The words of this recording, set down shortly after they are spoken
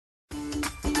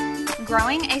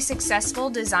Growing a successful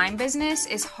design business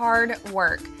is hard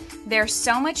work. There's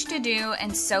so much to do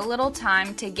and so little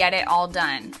time to get it all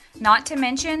done, not to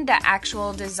mention the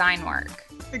actual design work.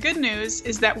 The good news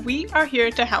is that we are here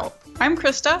to help. I'm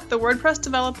Krista, the WordPress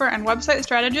developer and website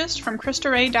strategist from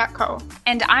KristaRae.co.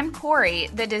 And I'm Corey,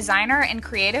 the designer and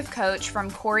creative coach from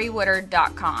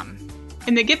CoreyWoodard.com.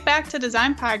 In the Get Back to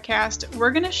Design podcast, we're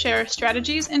going to share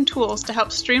strategies and tools to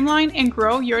help streamline and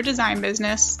grow your design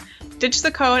business, ditch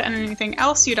the code and anything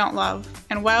else you don't love,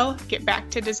 and get back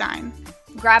to design.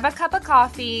 Grab a cup of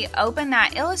coffee, open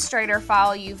that Illustrator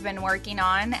file you've been working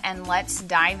on, and let's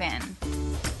dive in.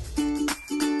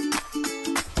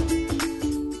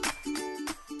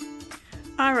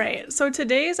 All right, so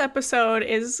today's episode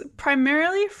is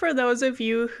primarily for those of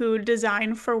you who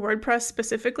design for WordPress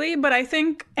specifically, but I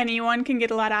think anyone can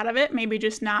get a lot out of it, maybe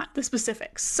just not the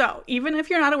specifics. So even if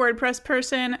you're not a WordPress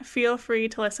person, feel free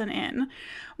to listen in.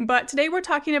 But today we're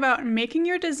talking about making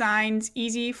your designs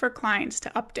easy for clients to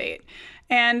update.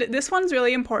 And this one's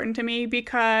really important to me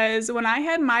because when I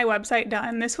had my website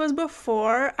done, this was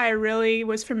before I really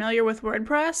was familiar with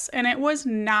WordPress, and it was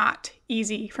not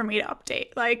easy for me to update.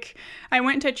 Like, I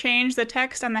went to change the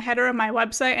text on the header of my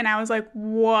website and I was like,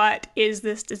 what is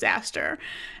this disaster?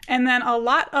 And then a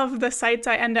lot of the sites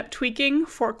I end up tweaking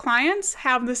for clients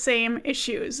have the same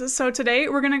issues. So today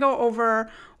we're going to go over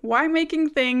why making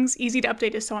things easy to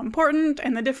update is so important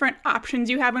and the different options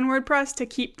you have in WordPress to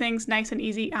keep things nice and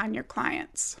easy on your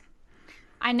clients.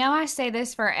 I know I say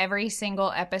this for every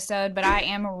single episode, but I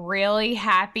am really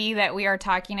happy that we are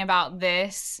talking about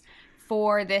this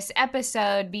for this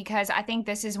episode because I think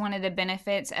this is one of the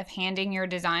benefits of handing your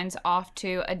designs off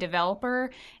to a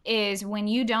developer is when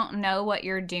you don't know what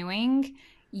you're doing,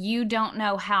 you don't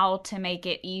know how to make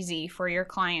it easy for your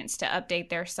clients to update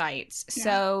their sites. Yeah.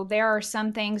 So there are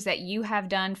some things that you have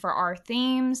done for our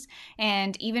themes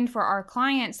and even for our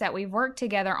clients that we've worked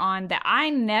together on that I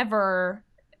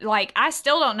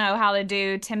still don't know how to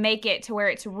do to make it to where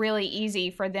it's really easy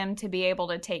for them to be able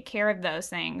to take care of those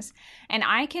things. And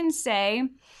I can say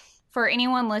for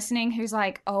anyone listening who's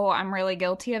like, oh, I'm really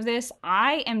guilty of this,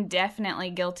 I am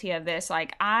definitely guilty of this.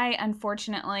 Like I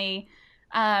unfortunately...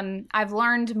 I've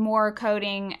learned more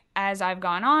coding as I've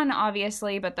gone on,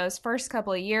 obviously, but those first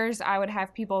couple of years, I would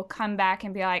have people come back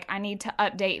and be like, I need to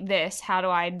update this. How do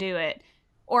I do it?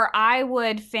 Or I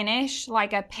would finish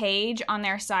like a page on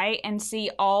their site and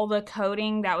see all the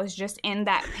coding that was just in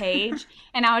that page.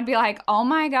 And I would be like, oh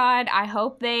my God, I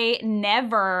hope they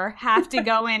never have to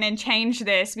go in and change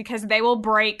this because they will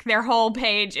break their whole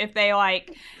page if they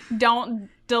don't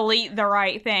delete the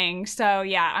right thing. So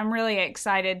yeah, I'm really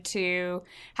excited to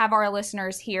have our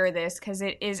listeners hear this because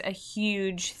it is a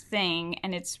huge thing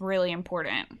and it's really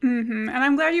important. Mm-hmm. And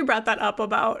I'm glad you brought that up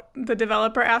about the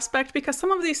developer aspect because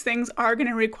some of these things are going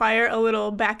to require a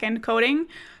little back-end coding.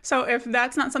 So if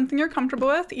that's not something you're comfortable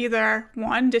with, either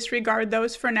one, disregard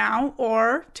those for now,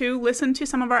 or two, listen to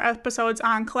some of our episodes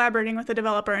on collaborating with a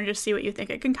developer and just see what you think.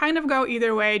 It can kind of go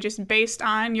either way just based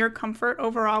on your comfort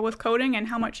overall with coding and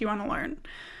how much you want to learn.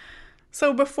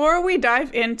 So before we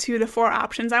dive into the 4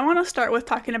 options, I want to start with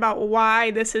talking about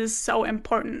why this is so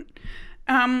important.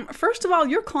 First of all,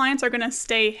 your clients are going to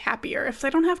stay happier. If they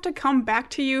don't have to come back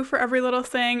to you for every little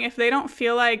thing, if they don't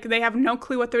feel like they have no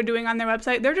clue what they're doing on their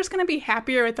website, they're just going to be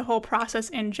happier with the whole process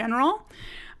in general.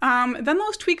 Then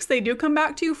those tweaks they do come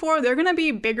back to you for, they're going to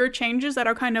be bigger changes that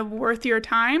are kind of worth your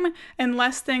time and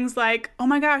less things like, oh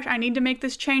my gosh, I need to make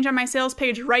this change on my sales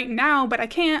page right now, but I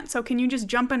can't. So can you just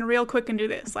jump in real quick and do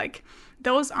this? Like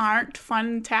those aren't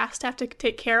fun tasks to have to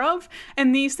take care of.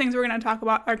 And these things we're going to talk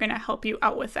about are going to help you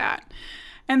out with that.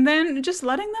 And then just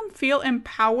letting them feel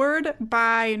empowered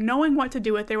by knowing what to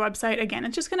do with their website. Again,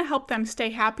 it's just going to help them stay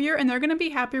happier and they're going to be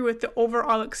happier with the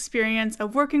overall experience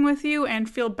of working with you and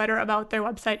feel better about their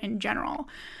website in general.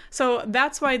 So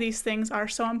that's why these things are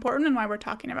so important and why we're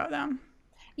talking about them.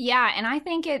 Yeah, and I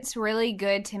think it's really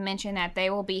good to mention that they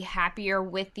will be happier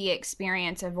with the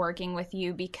experience of working with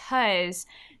you because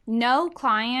no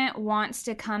client wants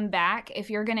to come back if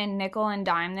you're going to nickel and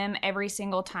dime them every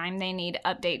single time they need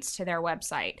updates to their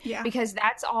website. Yeah. Because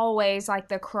that's always like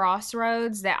the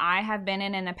crossroads that I have been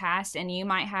in the past and you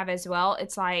might have as well.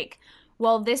 It's like,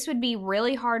 well, this would be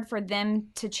really hard for them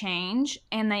to change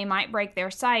and they might break their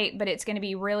site, but it's going to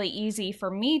be really easy for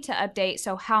me to update.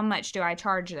 So how much do I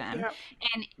charge them? Yep.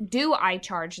 And do I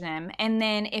charge them? And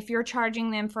then if you're charging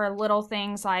them for little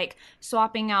things like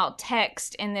swapping out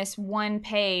text in this one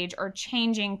page or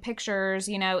changing pictures,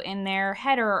 in their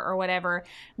header or whatever,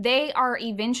 they are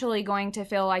eventually going to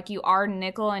feel like you are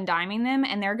nickel and diming them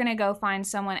and they're going to go find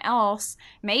someone else,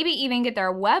 maybe even get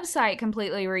their website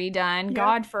completely redone, Yep.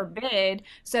 God forbid, updated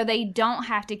so they don't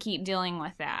have to keep dealing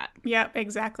with that. Yep,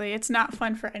 exactly. It's not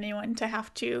fun for anyone to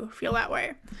have to feel that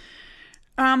way.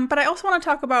 But I also want to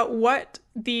talk about what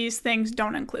these things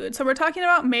don't include. So we're talking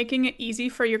about making it easy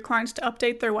for your clients to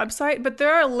update their website, but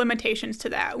there are limitations to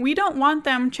that. We don't want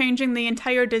them changing the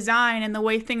entire design and the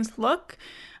way things look.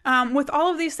 With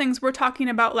all of these things, we're talking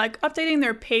about like updating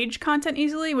their page content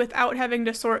easily without having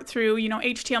to sort through,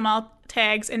 HTML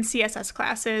tags and CSS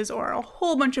classes or a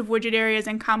whole bunch of widget areas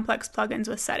and complex plugins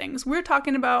with settings. We're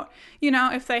talking about,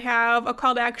 if they have a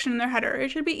call to action in their header, it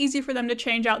should be easy for them to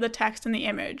change out the text and the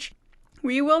image.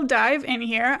 We will dive in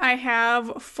here. I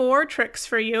have 4 tricks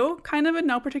for you, kind of in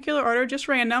no particular order, just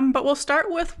random, but we'll start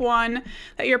with one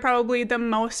that you're probably the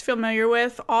most familiar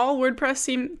with. All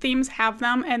WordPress themes have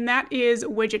them, and that is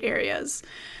widget areas.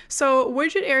 So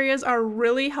widget areas are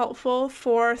really helpful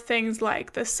for things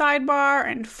like the sidebar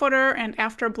and footer and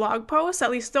after blog posts. At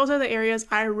least those are the areas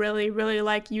I really, really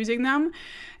like using them.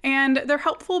 And they're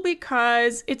helpful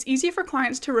because it's easy for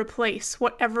clients to replace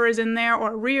whatever is in there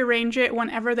or rearrange it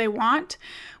whenever they want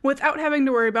without having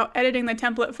to worry about editing the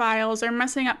template files or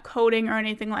messing up coding or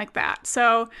anything like that.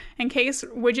 So in case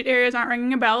widget areas aren't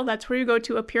ringing a bell, that's where you go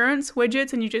to Appearance,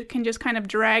 Widgets, and you can just kind of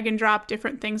drag and drop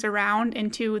different things around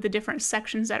into the different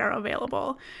sections that are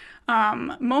available.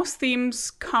 Most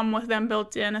themes come with them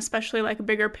built in, especially like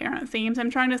bigger parent themes. I'm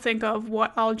trying to think of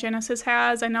what all Genesis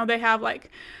has. I know they have like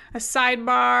a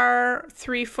sidebar,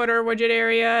 3 footer widget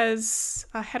areas,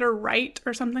 a header right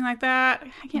or something like that.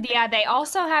 Yeah, they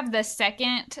also have the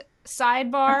second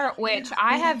sidebar, which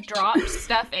I have dropped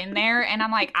stuff in there and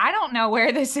I'm like, I don't know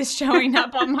where this is showing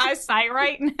up on my site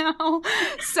right now.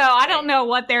 So I don't know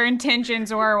what their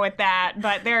intentions were with that,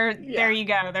 but there you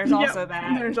go. There's also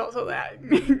that. There's also that.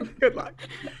 Good luck.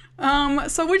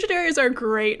 So widget areas are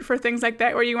great for things like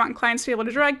that where you want clients to be able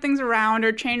to drag things around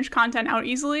or change content out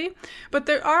easily, but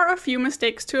there are a few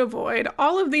mistakes to avoid.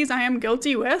 All of these I am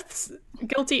guilty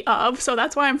of, so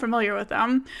that's why I'm familiar with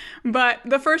them. But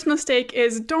the first mistake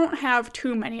is don't have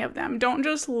too many of them. Don't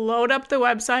just load up the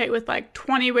website with like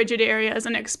 20 widget areas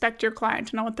and expect your client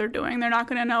to know what they're doing. They're not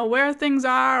going to know where things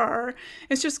are, or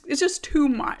it's just too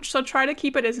much. So try to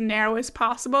keep it as narrow as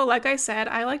possible. Like I said,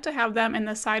 I like to have them in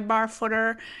the sidebar,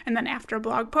 footer, and then after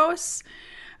blog posts.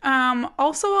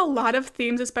 Also, a lot of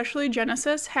themes, especially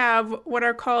Genesis, have what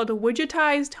are called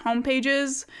widgetized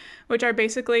homepages, which are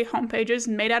basically homepages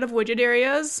made out of widget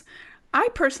areas. I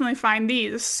personally find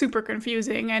these super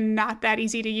confusing and not that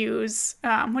easy to use.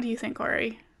 What do you think,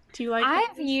 Ori? Do you like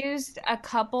I've used a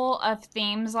couple of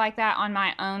themes like that on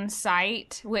my own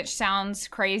site, which sounds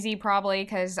crazy probably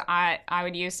because I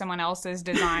would use someone else's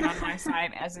design on my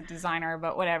site as a designer,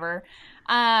 but whatever.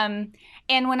 And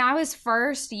when I was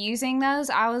first using those,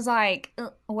 I was like,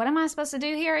 what am I supposed to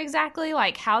do here exactly?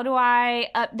 Like, how do I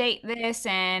update this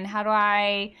and how do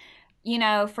I,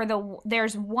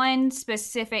 there's one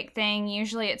specific thing.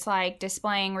 Usually it's like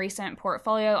displaying recent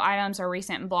portfolio items or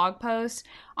recent blog posts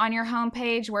on your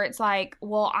homepage where it's like,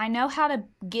 well, I know how to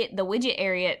get the widget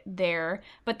area there,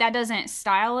 but that doesn't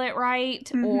style it right.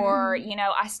 Mm-hmm. Or,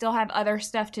 I still have other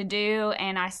stuff to do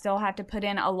and I still have to put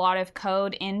in a lot of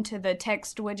code into the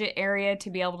text widget area to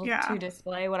be able to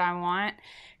display what I want.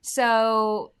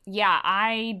 So, yeah,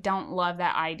 I don't love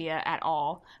that idea at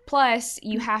all. Plus,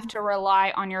 you have to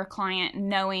rely on your client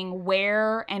knowing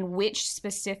where and which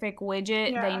specific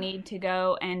widget they need to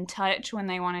go and touch when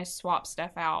they want to swap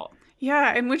stuff out.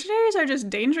 Yeah, and widget areas are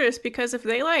just dangerous because if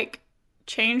they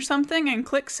change something and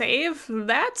click save,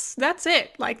 that's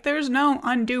it. Like there's no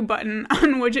undo button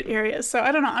on widget areas. So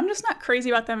I don't know. I'm just not crazy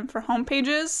about them for home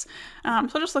pages.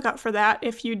 So just look out for that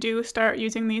if you do start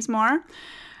using these more.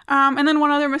 And then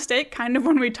one other mistake, kind of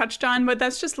one we touched on, but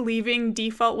that's just leaving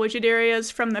default widget areas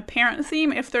from the parent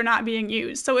theme if they're not being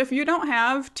used. So if you don't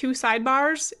have 2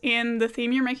 sidebars in the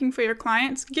theme you're making for your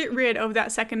clients, get rid of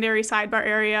that secondary sidebar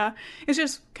area. It's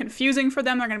just confusing for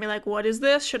them. They're going to be like, what is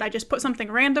this? Should I just put something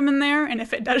random in there? And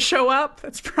if it does show up,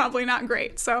 that's probably not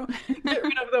great. So get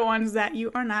rid of the ones that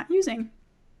you are not using.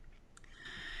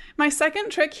 My second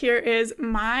trick here is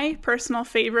my personal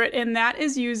favorite, and that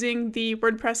is using the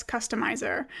WordPress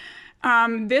customizer.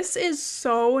 This is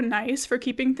so nice for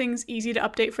keeping things easy to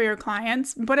update for your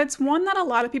clients, but it's one that a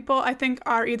lot of people I think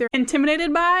are either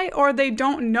intimidated by or they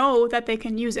don't know that they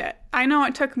can use it. I know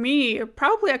it took me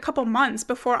probably a couple months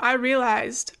before I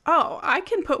realized, oh, I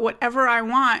can put whatever I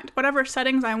want, whatever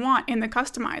settings I want in the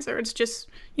customizer. It's just,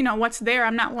 what's there.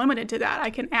 I'm not limited to that. I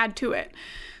can add to it.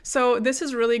 So this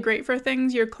is really great for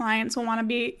things your clients will want to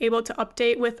be able to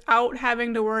update without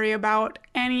having to worry about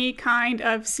any kind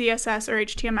of CSS or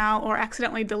HTML or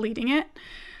accidentally deleting it.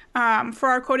 For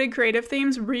our coded creative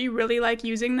themes, we really like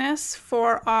using this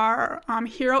for our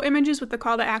hero images with the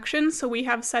call to action. So we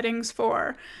have settings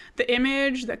for the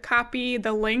image, the copy,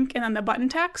 the link, and then the button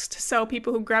text. So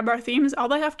people who grab our themes, all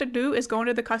they have to do is go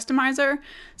into the customizer,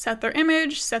 set their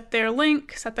image, set their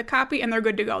link, set the copy, and they're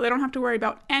good to go. They don't have to worry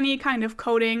about any kind of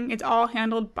coding. It's all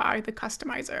handled by the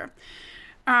customizer.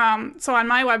 So on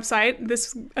my website,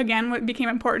 this again became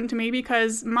important to me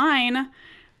because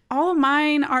all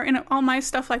my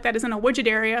stuff like that is in a widget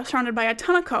area surrounded by a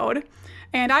ton of code.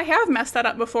 And I have messed that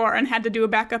up before and had to do a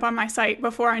backup on my site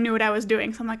before I knew what I was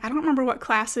doing. So I'm like, I don't remember what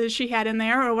classes she had in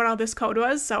there or what all this code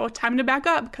was. So time to back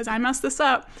up because I messed this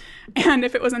up. And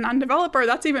if it was a non-developer,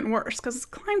 that's even worse because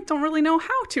clients don't really know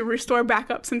how to restore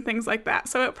backups and things like that.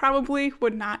 So it probably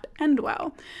would not end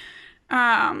well.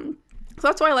 So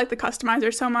that's why I like the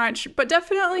customizer so much. But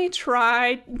definitely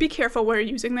be careful where you're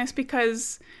using this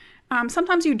because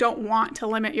sometimes you don't want to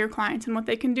limit your clients and what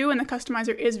they can do, and the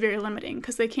customizer is very limiting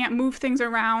because they can't move things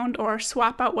around or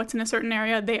swap out what's in a certain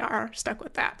area. They are stuck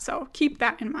with that. So keep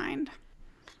that in mind.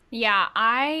 Yeah,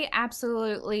 I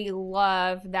absolutely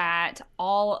love that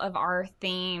all of our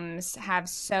themes have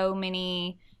so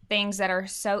many things that are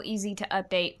so easy to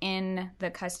update in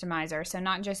the customizer. So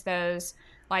not just those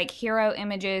like hero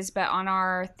images, but on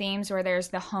our themes where there's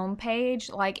the home page,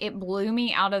 like it blew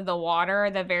me out of the water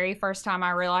the very first time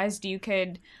I realized you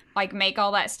could like make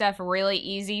all that stuff really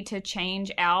easy to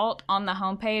change out on the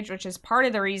homepage, which is part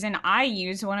of the reason I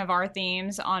use one of our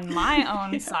themes on my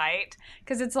own site,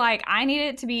 because it's like I need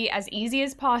it to be as easy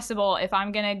as possible if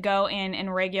I'm going to go in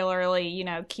and regularly,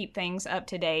 keep things up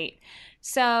to date.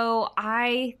 So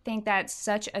I think that's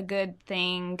such a good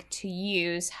thing to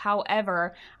use.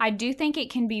 However, I do think it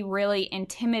can be really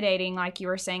intimidating, like you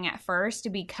were saying at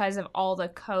first, because of all the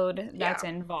code that's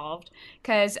involved.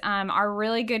 Because our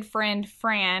really good friend,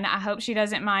 Fran, I hope she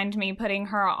doesn't mind me putting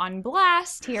her on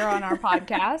blast here on our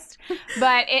podcast,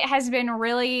 but it has been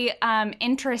really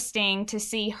interesting to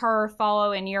see her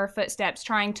follow in your footsteps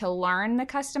trying to learn the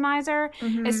customizer,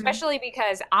 especially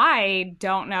because I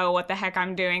don't know what the heck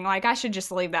I'm doing. Like, I should just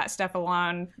leave that stuff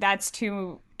alone. That's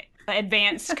too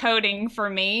advanced coding for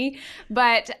me.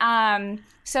 But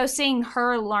so seeing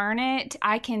her learn it,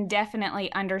 I can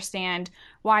definitely understand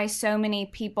why so many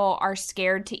people are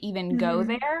scared to even go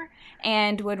there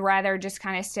and would rather just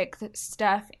kind of stick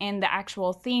stuff in the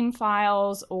actual theme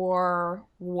files or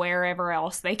wherever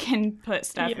else they can put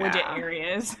stuff, widget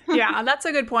areas. Yeah, that's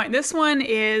a good point. This one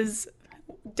is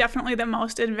definitely the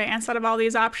most advanced out of all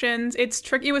these options. It's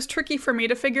tricky. It was tricky for me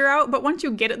to figure out, but once you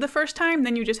get it the first time,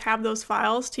 then you just have those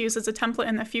files to use as a template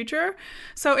in the future.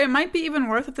 So it might be even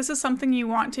worth, if this is something you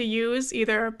want to use,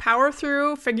 either power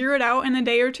through, figure it out in a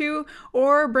day or two,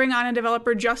 or bring on a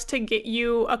developer just to get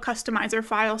you a customizer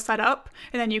file set up,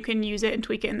 and then you can use it and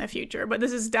tweak it in the future. But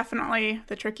this is definitely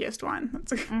the trickiest one.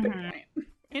 That's a good point.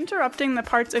 Interrupting the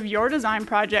parts of your design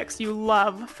projects you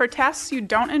love for tasks you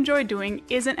don't enjoy doing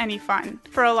isn't any fun.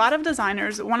 For a lot of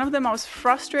designers, one of the most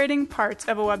frustrating parts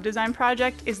of a web design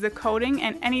project is the coding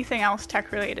and anything else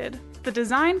tech-related. The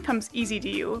design comes easy to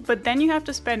you, but then you have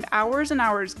to spend hours and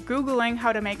hours Googling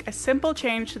how to make a simple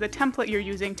change to the template you're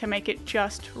using to make it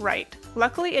just right.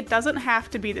 Luckily, it doesn't have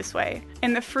to be this way.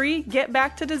 In the free Get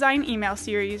Back to Design email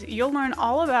series, you'll learn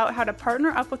all about how to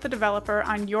partner up with the developer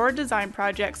on your design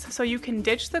projects so you can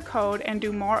ditch the code and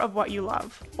do more of what you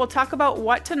love. We'll talk about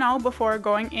what to know before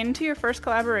going into your first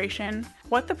collaboration,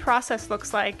 what the process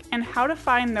looks like, and how to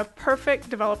find the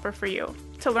perfect developer for you.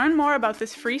 To learn more about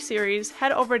this free series,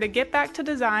 head over to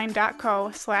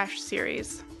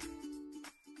getbacktodesign.co/series.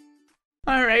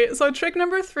 All right, so trick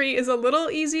number 3 is a little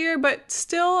easier, but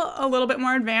still a little bit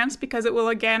more advanced because it will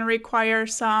again require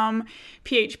some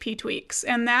PHP tweaks,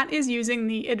 and that is using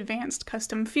the Advanced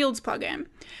Custom Fields plugin.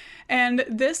 And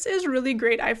this is really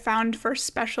great, I've found, for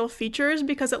special features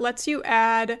because it lets you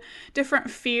add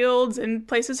different fields and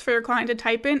places for your client to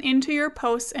type into your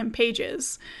posts and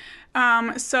pages.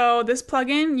 So this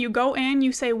plugin, you go in,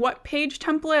 you say what page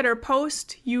template or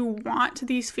post you want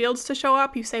these fields to show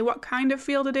up. You say what kind of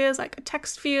field it is, like a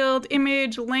text field,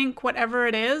 image, link, whatever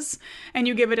it is, and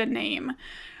you give it a name.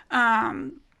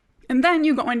 And then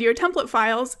you go into your template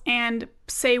files and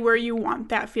say where you want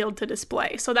that field to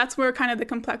display. So that's where kind of the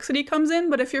complexity comes in.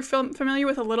 But if you're familiar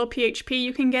with a little PHP,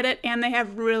 you can get it. And they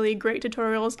have really great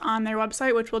tutorials on their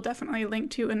website, which we'll definitely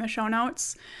link to in the show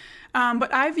notes.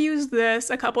 But I've used this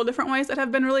a couple different ways that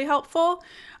have been really helpful.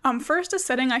 First is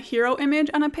setting a hero image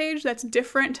on a page that's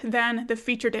different than the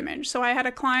featured image. So I had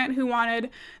a client who wanted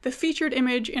the featured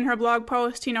image in her blog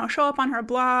post, show up on her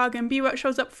blog and be what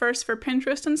shows up first for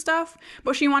Pinterest and stuff,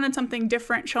 but she wanted something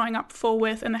different showing up full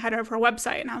width in the header of her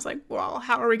website. And I was like, well,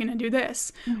 how are we going to do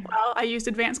this? Well, I used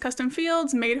advanced custom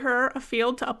fields, made her a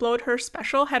field to upload her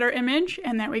special header image,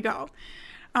 and there we go.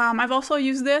 I've also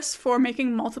used this for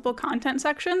making multiple content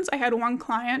sections. I had one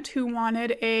client who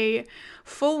wanted a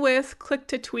full-width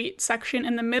click-to-tweet section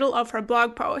in the middle of her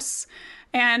blog posts.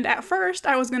 And at first,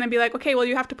 I was going to be like, okay, well,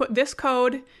 you have to put this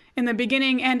code in the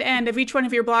beginning and end of each one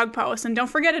of your blog posts, and don't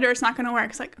forget it or it's not going to work.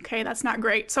 It's like, okay, that's not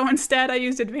great. So instead, I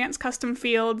used advanced custom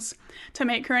fields to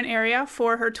make her an area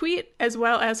for her tweet as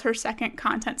well as her second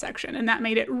content section, and that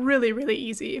made it really, really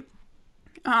easy.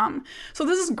 So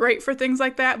this is great for things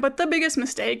like that, but the biggest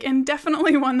mistake, and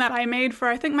definitely one that I made for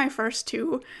I think my first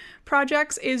 2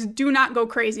 projects, is do not go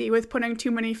crazy with putting too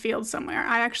many fields somewhere.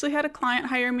 I actually had a client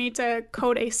hire me to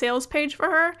code a sales page for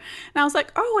her, and I was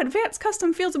like, oh, advanced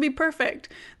custom fields would be perfect.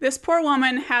 This poor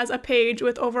woman has a page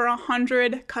with over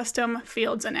 100 custom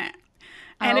fields in it.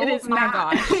 And it is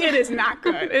not it is not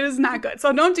good. It is not good.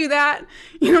 So don't do that.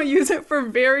 Use it for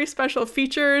very special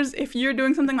features. If you're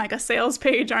doing something like a sales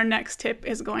page, our next tip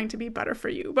is going to be better for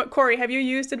you. But Corey, have you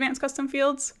used advanced custom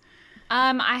fields?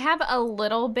 I have a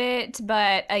little bit,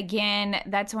 but again,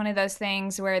 that's one of those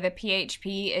things where the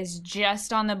PHP is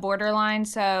just on the borderline.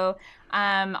 So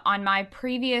on my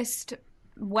previous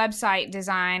website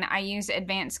design, I used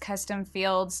advanced custom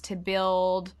fields to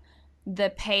build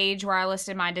the page where I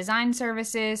listed my design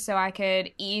services so I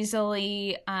could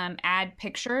easily add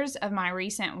pictures of my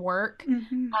recent work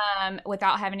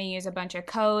without having to use a bunch of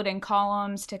code and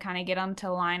columns to kind of get them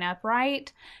to line up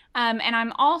right. And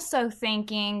I'm also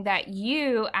thinking that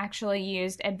you actually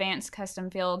used advanced custom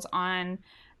fields on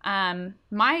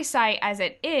my site as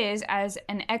it is as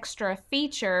an extra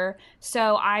feature,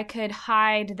 so I could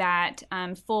hide that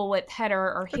full width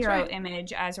header or hero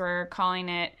image, as we're calling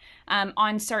it,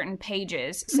 on certain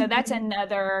pages. So that's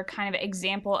another kind of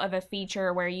example of a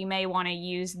feature where you may want to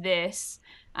use this,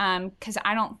 because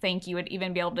I don't think you would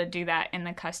even be able to do that in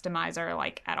the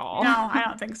customizer at all. No, I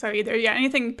don't think so either. Yeah,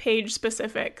 anything page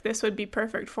specific, this would be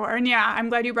perfect for. And yeah, I'm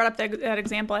glad you brought up that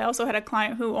example. I also had a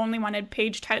client who only wanted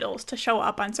page titles to show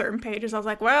up on certain pages. I was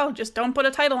like, well, just don't put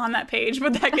a title on that page,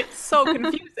 but that gets so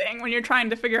confusing when you're trying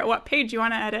to figure out what page you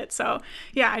want to edit. So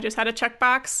yeah, I just had a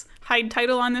checkbox, hide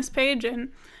title on this page,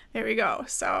 and there we go.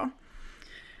 So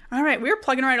all right, we're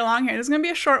plugging right along here. This is going to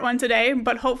be a short one today,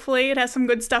 but hopefully it has some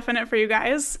good stuff in it for you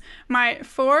guys. My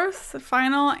 4th,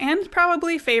 final, and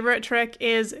probably favorite trick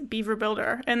is Beaver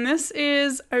Builder. And this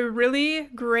is a really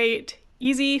great,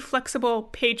 easy, flexible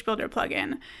page builder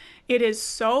plugin. It is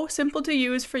so simple to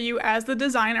use for you as the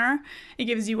designer. It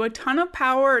gives you a ton of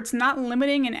power. It's not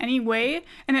limiting in any way,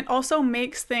 and it also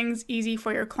makes things easy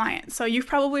for your clients. So you've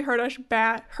probably heard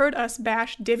us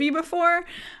bash Divi before.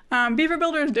 Beaver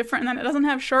Builder is different in that it doesn't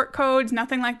have short codes,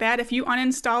 nothing like that. If you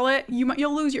uninstall it,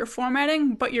 you'll lose your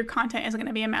formatting, but your content isn't going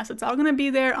to be a mess. It's all going to be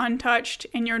there untouched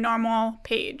in your normal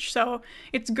page. So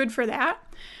it's good for that.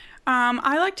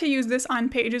 I like to use this on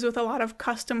pages with a lot of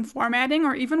custom formatting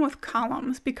or even with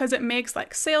columns, because it makes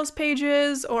sales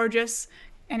pages or just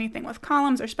anything with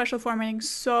columns or special formatting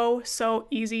so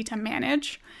easy to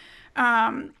manage.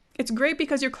 It's great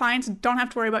because your clients don't have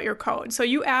to worry about your code. So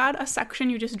you add a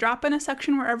section, you just drop in a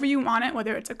section wherever you want it,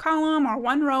 whether it's a column or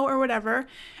one row or whatever,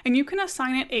 and you can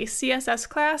assign it a CSS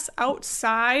class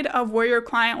outside of where your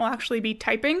client will actually be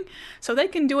typing. So they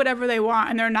can do whatever they want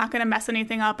and they're not going to mess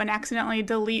anything up and accidentally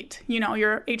delete,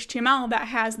 your HTML that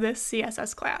has this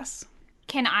CSS class.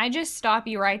 Can I just stop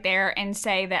you right there and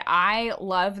say that I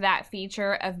love that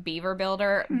feature of Beaver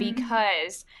Builder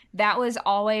because that was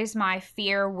always my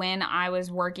fear when I was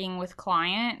working with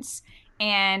clients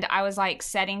and I was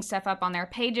setting stuff up on their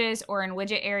pages or in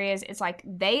widget areas. It's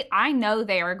I know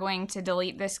they are going to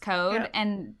delete this code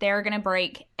and they're going to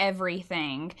break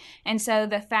everything. And so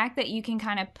the fact that you can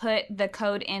kind of put the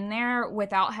code in there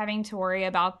without having to worry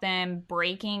about them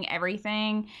breaking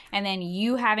everything and then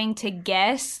you having to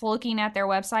guess looking at their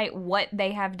website what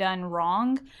they have done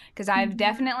wrong, because I've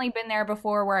definitely been there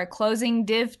before where a closing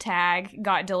div tag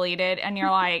got deleted and you're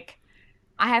like,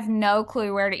 I have no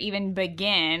clue where to even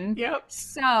begin. Yep.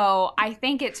 So I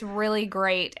think it's really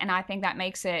great, and I think that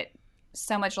makes it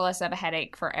so much less of a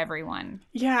headache for everyone.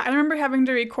 Yeah, I remember having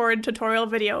to record tutorial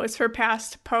videos for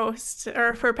past posts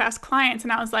or for past clients,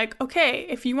 and I was like, okay,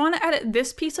 if you want to edit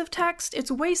this piece of text, it's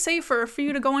way safer for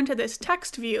you to go into this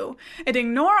text view and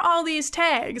ignore all these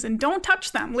tags and don't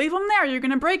touch them. Leave them there. You're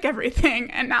going to break everything.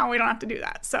 And now we don't have to do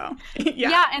that. So, yeah.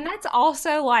 Yeah, and that's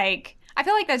also like, I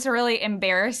feel like that's really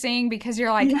embarrassing because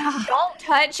you're like, don't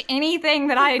touch anything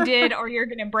that I did or you're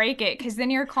going to break it. Because then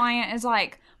your client is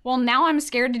like, well, now I'm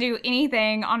scared to do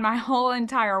anything on my whole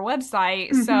entire website.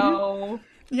 Mm-hmm. So.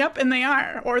 Yep, and they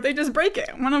are. Or they just break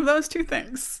it. One of those two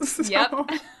things.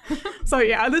 Yep. So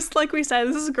yeah, this, like we said,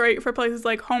 this is great for places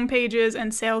like home pages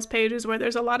and sales pages where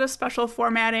there's a lot of special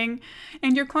formatting.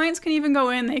 And your clients can even go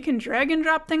in, they can drag and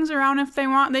drop things around if they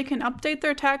want. They can update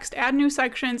their text, add new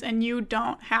sections, and you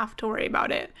don't have to worry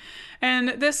about it. And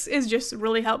this is just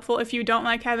really helpful if you don't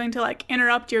like having to like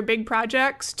interrupt your big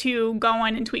projects to go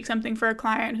in and tweak something for a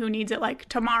client who needs it like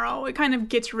tomorrow. It kind of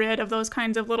gets rid of those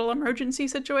kinds of little emergency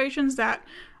situations that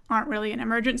aren't really an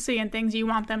emergency and things you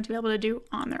want them to be able to do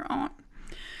on their own.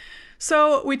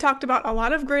 So we talked about a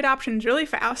lot of great options really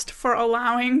fast for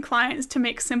allowing clients to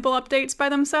make simple updates by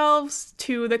themselves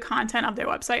to the content of their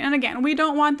website. And again, we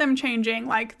don't want them changing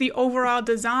like the overall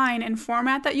design and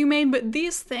format that you made, but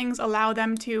these things allow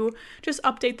them to just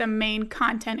update the main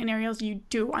content in areas you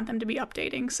do want them to be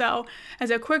updating. So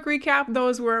as a quick recap,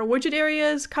 those were widget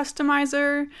areas,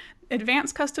 customizer,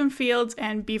 advanced custom fields,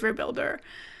 and Beaver Builder.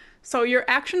 So your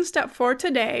action step for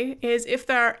today is if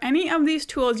there are any of these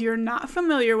tools you're not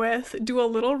familiar with, do a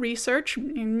little research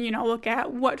and, look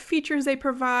at what features they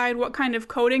provide, what kind of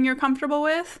coding you're comfortable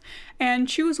with, and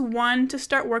choose one to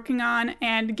start working on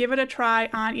and give it a try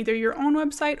on either your own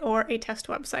website or a test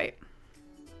website.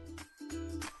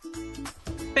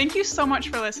 Thank you so much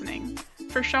for listening.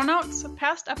 For show notes,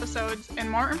 past episodes, and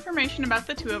more information about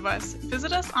the two of us,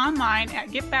 visit us online at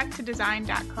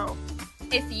getbacktodesign.co.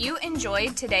 If you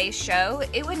enjoyed today's show,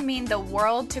 it would mean the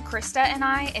world to Krista and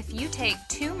I if you take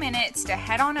 2 minutes to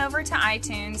head on over to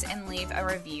iTunes and leave a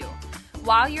review.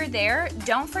 While you're there,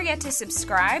 don't forget to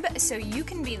subscribe so you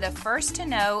can be the first to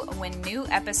know when new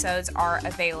episodes are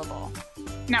available.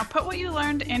 Now put what you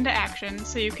learned into action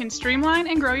so you can streamline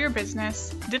and grow your business,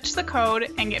 ditch the code,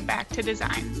 and get back to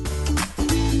design.